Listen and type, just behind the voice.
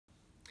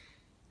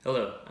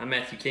Hello, I'm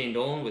Matthew Kane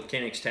Dolan with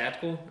Kanex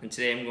Tactical, and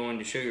today I'm going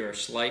to show you our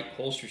Slight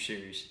holster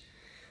series.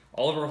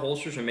 All of our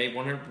holsters are made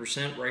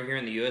 100% right here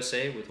in the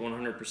USA with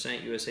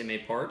 100% USA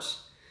made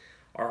parts.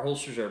 Our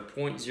holsters are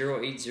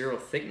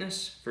 .080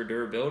 thickness for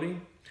durability.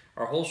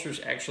 Our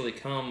holsters actually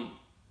come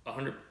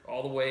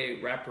all the way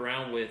wrapped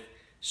around with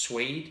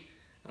suede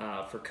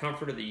for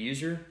comfort of the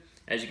user.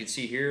 As you can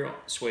see here,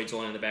 suede's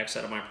only on the back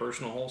side of my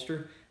personal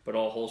holster, but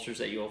all holsters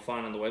that you'll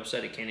find on the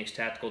website at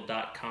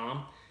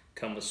kanextactical.com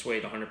come with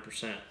suede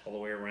 100% all the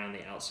way around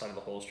the outside of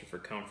the holster for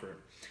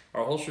comfort.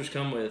 Our holsters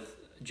come with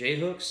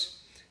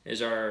J-hooks as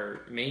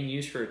our main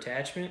use for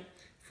attachment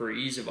for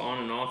ease of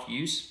on and off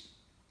use.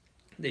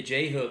 The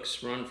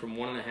J-hooks run from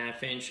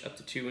 1.5 inch up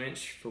to 2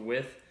 inch for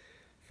width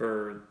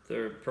for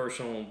their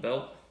personal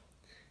belt,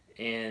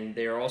 and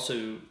they are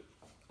also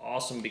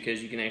awesome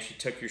because you can actually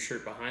tuck your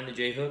shirt behind the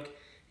J-hook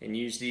and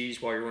use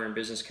these while you're wearing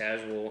business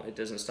casual. It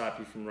doesn't stop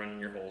you from running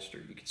your holster.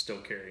 You can still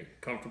carry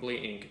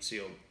comfortably and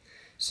concealed.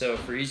 So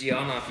for easy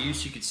on-off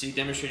use, you can see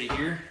demonstrated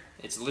here,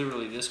 it's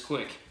literally this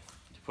quick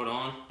to put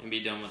on and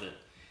be done with it.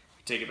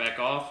 You take it back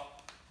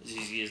off, as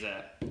easy as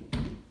that.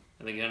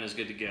 And the gun is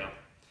good to go.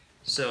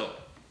 So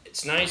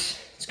it's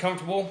nice, it's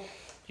comfortable.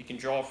 You can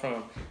draw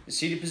from the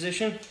seated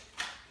position.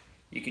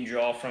 You can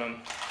draw from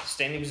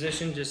standing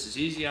position just as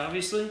easy,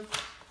 obviously.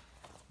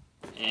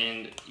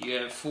 And you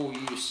have full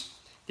use.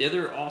 The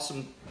other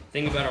awesome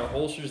thing about our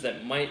holsters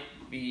that might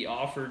be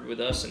offered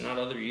with us and not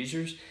other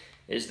users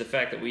is the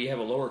fact that we have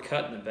a lower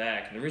cut in the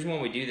back. And the reason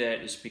why we do that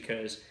is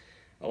because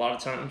a lot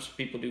of times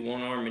people do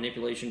one-arm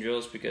manipulation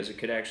drills because it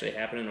could actually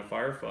happen in a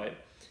firefight.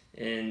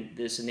 And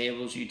this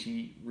enables you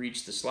to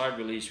reach the slide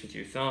release with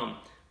your thumb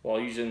while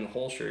using the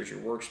holster as your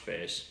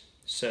workspace.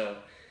 So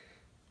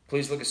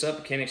please look us up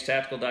at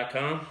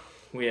kanextactical.com.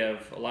 We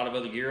have a lot of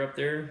other gear up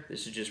there.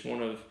 This is just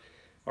one of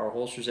our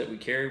holsters that we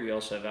carry. We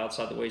also have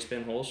outside the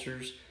waistband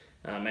holsters,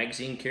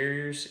 magazine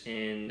carriers,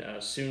 and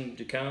soon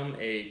to come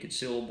a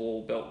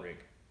concealable belt rig.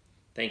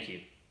 Thank you.